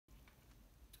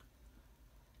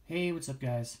Hey, what's up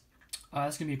guys?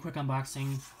 This is going to be a quick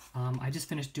unboxing. I just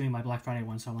finished doing my Black Friday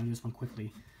one, so I want to do this one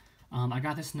quickly. I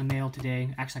got this in the mail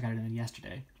today. Actually, I got it in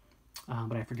yesterday,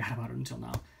 but I forgot about it until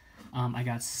now. I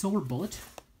got Silver Bullet,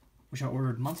 which I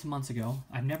ordered months and months ago.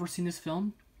 I've never seen this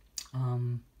film.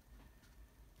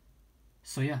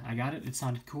 So yeah, I got it. It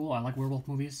sounded cool. I like werewolf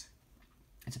movies.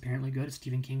 It's apparently good. It's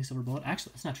Stephen King's Silver Bullet.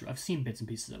 Actually, that's not true. I've seen bits and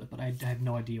pieces of it, but I have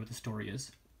no idea what the story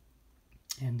is.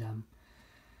 And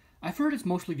I've heard it's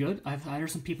mostly good.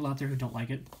 There's some people out there who don't like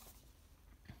it,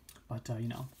 but you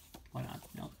know, why not?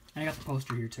 You know, and I got the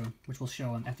poster here too, which we'll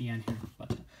show at the end here.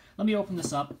 But let me open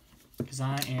this up because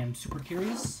I am super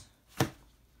curious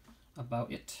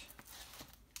about it.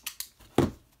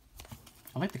 I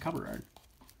like the cover art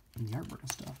and the artwork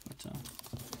and stuff, but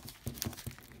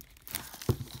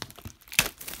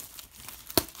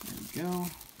there we go.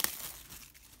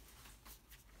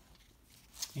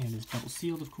 And it's double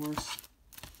sealed, of course.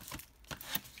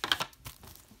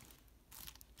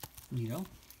 Neato.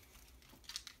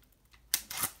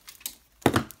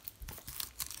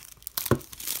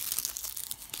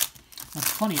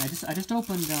 That's funny. I just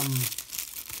opened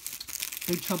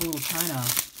Big Trouble in Little China a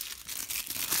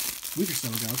week or so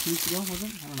ago. 2 weeks ago, was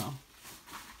it? I don't know.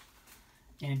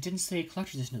 And it didn't say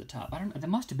collector's edition at the top. I don't know. That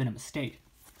must have been a mistake.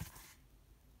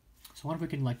 So I wonder if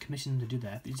we can like commission them to do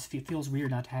that. It just feels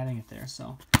weird not having it there.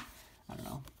 So I don't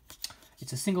know.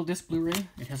 It's a single disc Blu-ray.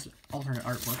 It has alternate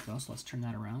artwork though, so let's turn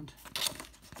that around.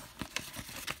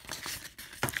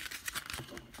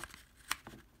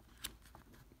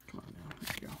 Come on now,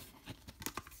 there we go.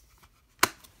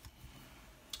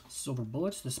 Silver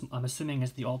Bullets. This I'm assuming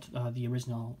is the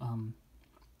original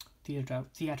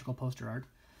theatrical poster art.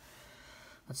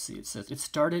 Let's see. It says it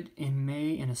started in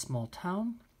May in a small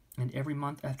town, and every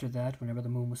month after that, whenever the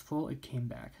moon was full, it came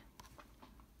back.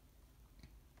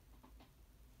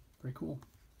 Very cool.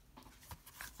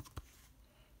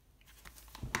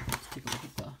 Let's take a look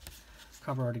at the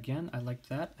cover art again. I like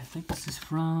that. I think this is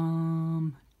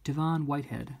from Devon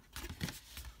Whitehead,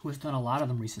 who has done a lot of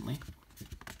them recently.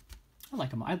 I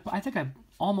like them. I think I've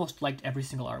almost liked every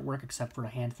single artwork except for a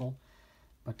handful,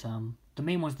 but the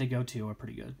main ones they go to are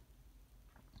pretty good.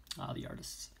 The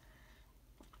artists.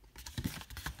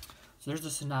 So there's the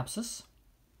synopsis.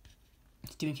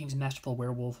 Stephen King's masterful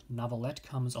werewolf novelette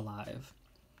comes alive.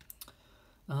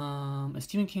 A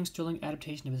Stephen King thrilling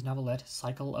adaptation of his novelette,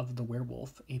 Cycle of the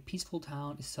Werewolf, a peaceful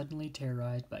town is suddenly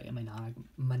terrorized by a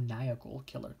maniacal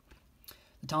killer.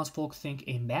 The townsfolk think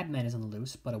a madman is on the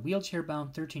loose, but a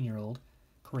wheelchair-bound 13-year-old,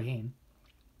 Corey Haim,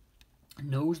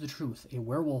 knows the truth. A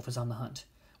werewolf is on the hunt.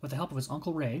 With the help of his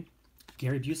Uncle Ray,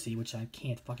 Gary Busey, which I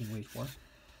can't fucking wait for,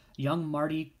 young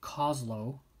Marty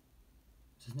Kozlow,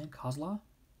 is his name Kozlaw?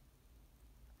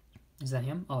 Is that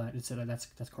him? Oh,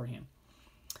 that's Corey Haim.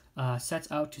 Sets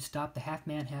out to stop the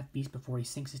half-man, half-beast before he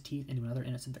sinks his teeth into another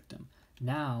innocent victim.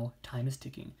 Now, time is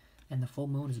ticking, and the full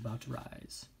moon is about to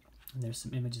rise. And there's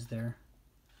some images there.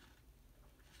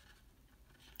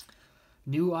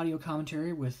 New audio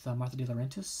commentary with Martha De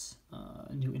Laurentiis,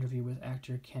 a new interview with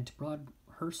actor Kent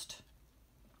Broadhurst,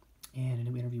 and a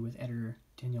new interview with editor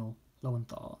Daniel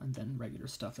Lowenthal, and then regular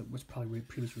stuff that was probably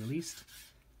previously released.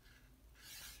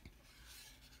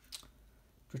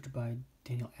 Directed by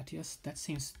Daniel Attias. That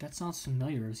sounds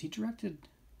familiar. Is he directed?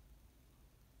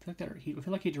 I feel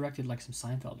like he directed like some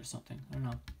Seinfeld or something. I don't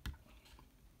know.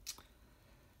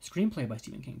 Screenplay by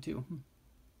Stephen King too.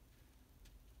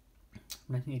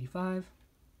 1985.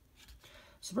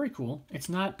 So very cool. It's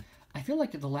not. I feel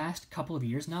like the last couple of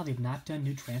years now they've not done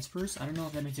new transfers. I don't know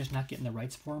if that means they're just not getting the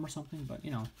rights for them or something, but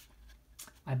you know,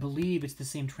 I believe it's the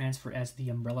same transfer as the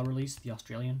Umbrella release, the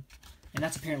Australian, and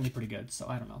that's apparently pretty good. So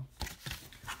I don't know.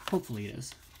 Hopefully it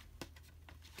is.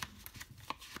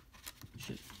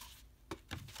 Shit.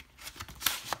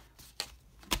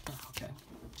 Oh, okay.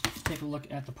 Let's take a look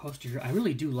at the poster here. I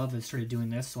really do love that I started doing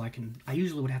this, so I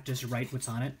usually would have to just write what's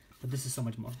on it, but this is so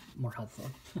much more helpful.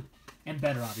 And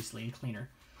better, obviously, and cleaner.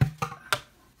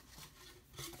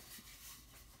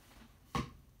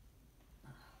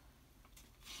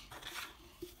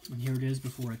 And here it is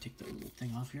before I take the little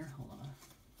thing off here. Hold on.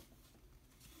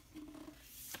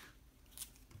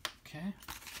 Okay.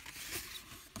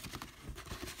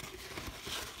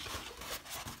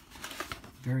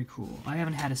 Very cool. I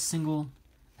haven't had a single,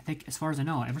 I think as far as I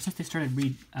know, ever since they started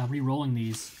re-rolling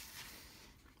these,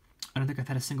 I don't think I've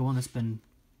had a single one that's been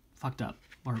fucked up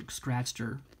or scratched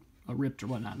or ripped or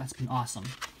whatnot. That's been awesome.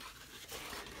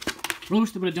 Really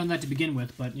wish they would have done that to begin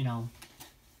with, but you know,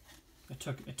 it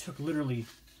took literally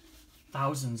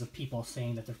thousands of people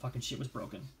saying that their fucking shit was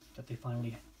broken that they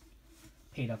finally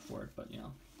paid up for it, but you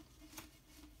know.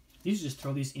 They used to just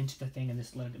throw these into the thing and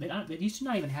just let it. They used to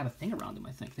not even have a thing around them,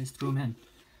 I think. They just threw them in.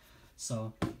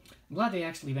 So I'm glad they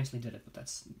actually eventually did it, but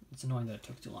it's annoying that it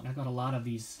took too long. I've got a lot of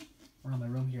these around my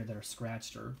room here that are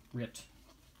scratched or ripped.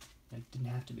 They didn't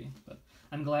have to be, but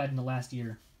I'm glad in the last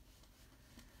year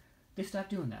they stopped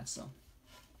doing that, so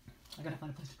I gotta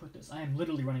find a place to put this. I am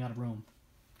literally running out of room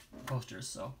for posters,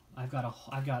 so I've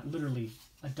got literally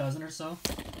a dozen or so.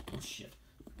 Oh shit.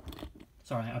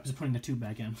 Sorry, I was putting the tube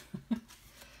back in.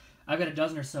 I've got a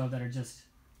dozen or so that are just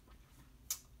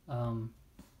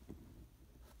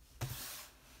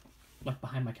like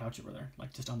behind my couch over there,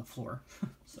 like just on the floor.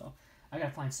 So I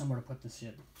gotta find somewhere to put this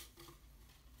shit.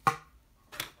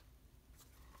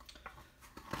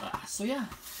 So yeah,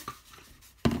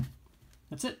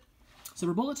 that's it.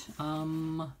 Silver Bullet. I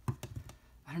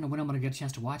don't know when I'm gonna get a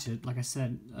chance to watch it. Like I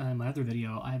said in my other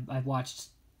video, I've watched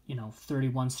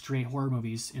 31 straight horror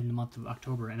movies in the month of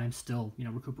October, and I'm still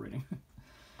recuperating.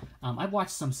 I've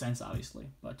watched some since, obviously,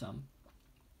 but I'm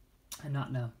not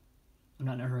in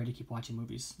a hurry to keep watching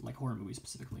movies, like horror movies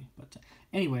specifically. But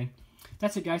anyway,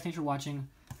 that's it, guys. Thanks for watching.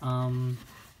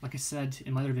 Like I said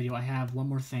in my other video, I have one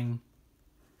more thing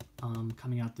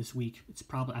coming out this week.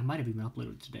 I might have even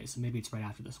uploaded it today, so maybe it's right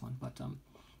after this one. But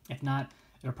if not,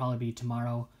 it'll probably be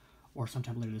tomorrow or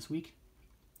sometime later this week.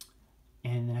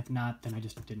 And then if not, then I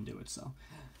just didn't do it. So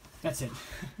that's it.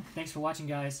 Thanks for watching,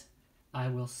 guys. I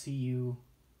will see you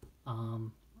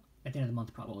at the end of the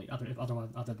month, probably, other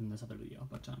than this other video.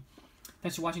 But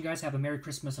thanks for watching, guys. Have a Merry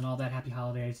Christmas and all that. Happy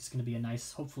holidays. It's going to be a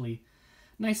nice, hopefully,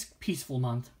 nice, peaceful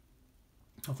month.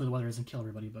 Hopefully the weather doesn't kill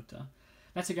everybody. But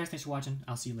that's it, guys. Thanks for watching.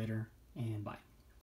 I'll see you later, and bye.